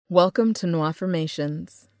Welcome to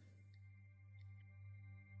Affirmations.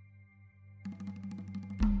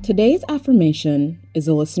 Today's affirmation is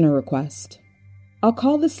a listener request. I'll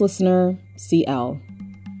call this listener CL.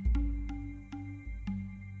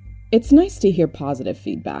 It's nice to hear positive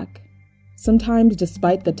feedback. Sometimes,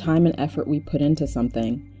 despite the time and effort we put into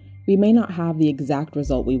something, we may not have the exact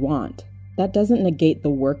result we want. That doesn't negate the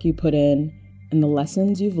work you put in and the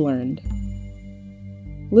lessons you've learned.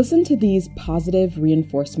 Listen to these positive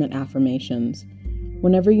reinforcement affirmations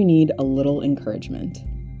whenever you need a little encouragement.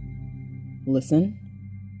 Listen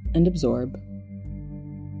and absorb.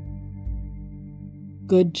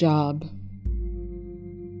 Good job.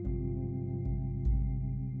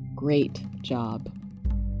 Great job.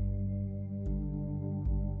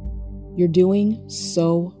 You're doing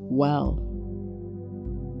so well.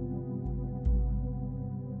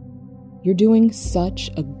 You're doing such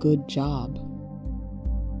a good job.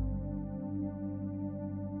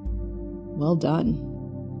 Well done.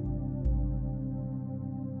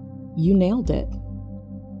 You nailed it.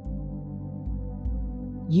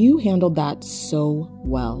 You handled that so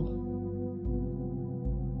well.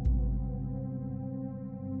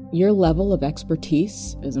 Your level of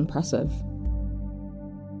expertise is impressive.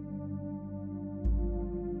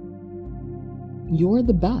 You're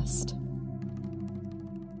the best.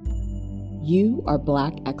 You are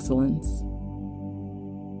Black excellence.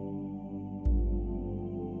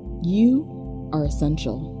 You are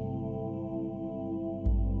essential.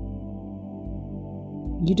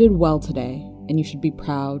 You did well today, and you should be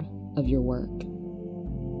proud of your work.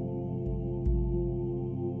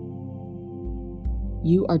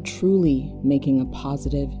 You are truly making a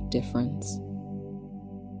positive difference.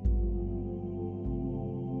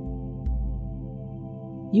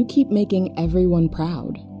 You keep making everyone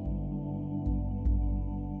proud.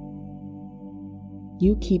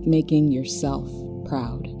 You keep making yourself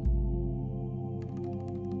proud.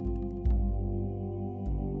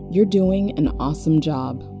 You're doing an awesome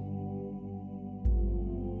job.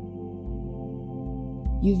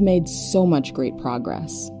 You've made so much great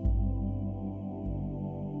progress.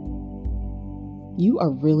 You are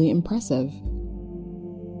really impressive.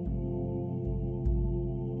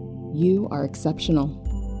 You are exceptional.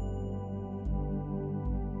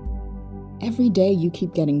 Every day you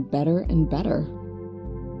keep getting better and better.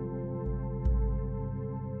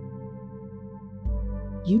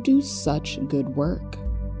 You do such good work.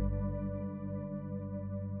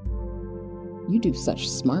 You do such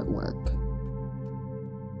smart work.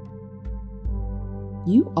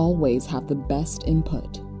 You always have the best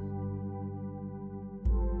input.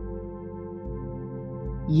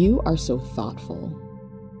 You are so thoughtful.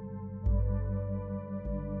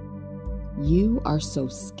 You are so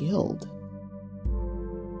skilled.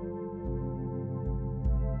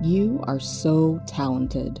 You are so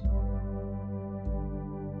talented.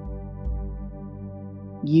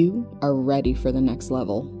 You are ready for the next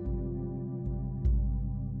level.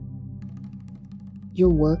 Your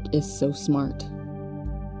work is so smart.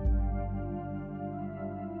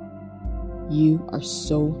 You are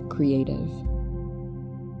so creative.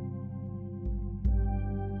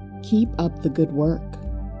 Keep up the good work.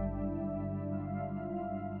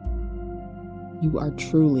 You are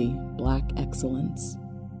truly Black excellence.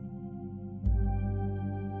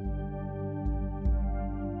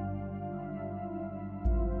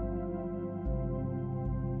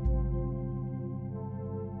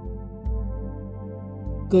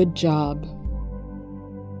 Good job.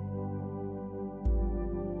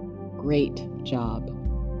 Great job.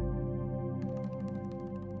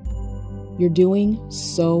 You're doing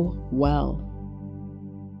so well.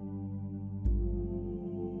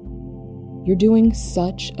 You're doing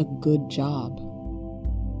such a good job.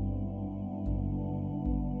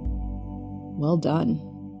 Well done.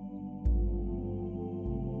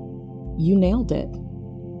 You nailed it.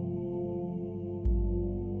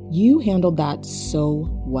 You handled that so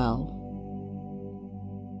well.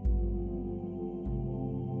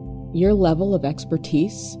 Your level of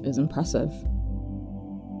expertise is impressive.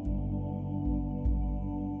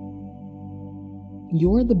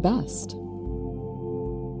 You're the best.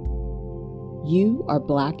 You are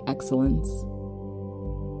Black excellence.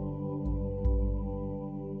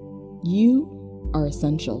 You are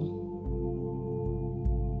essential.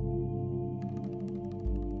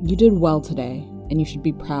 You did well today, and you should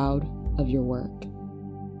be proud of your work.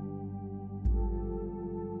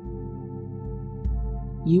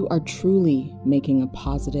 You are truly making a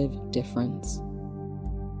positive difference.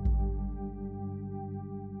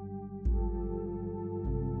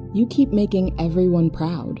 You keep making everyone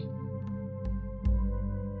proud.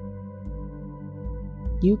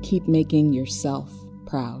 You keep making yourself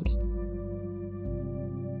proud.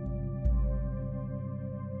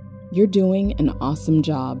 You're doing an awesome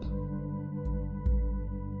job.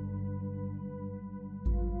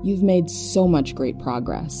 You've made so much great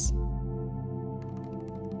progress.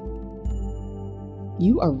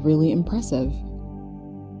 You are really impressive.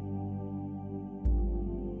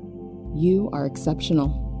 You are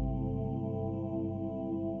exceptional.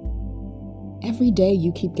 Every day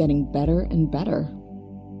you keep getting better and better.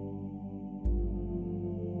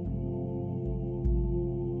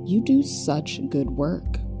 You do such good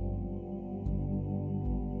work.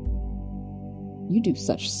 You do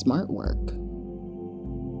such smart work.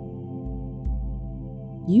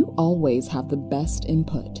 You always have the best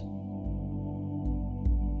input.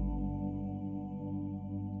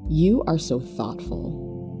 You are so thoughtful.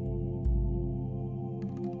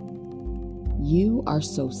 You are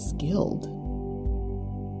so skilled.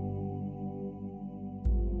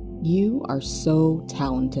 You are so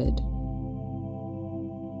talented.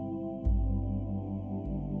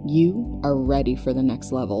 You are ready for the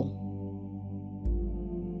next level.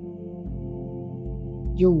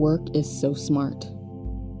 Your work is so smart.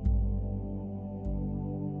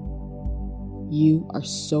 You are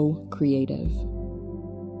so creative.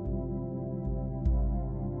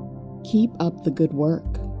 Keep up the good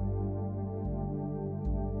work.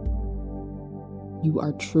 You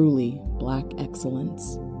are truly Black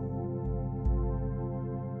excellence.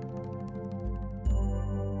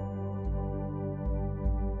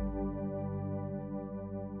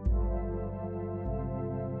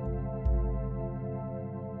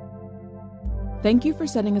 Thank you for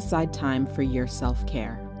setting aside time for your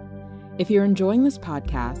self-care. If you're enjoying this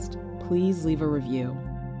podcast, please leave a review.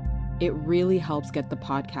 It really helps get the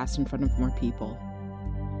podcast in front of more people.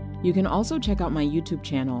 You can also check out my YouTube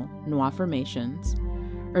channel, Affirmations,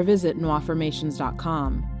 or visit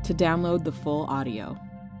Affirmations.com to download the full audio.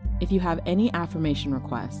 If you have any affirmation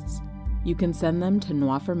requests, you can send them to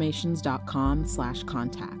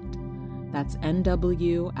Affirmations.com/contact. That's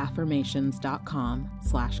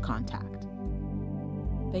NWAffirmations.com/contact.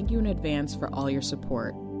 Thank you in advance for all your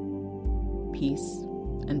support. Peace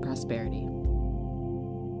and prosperity.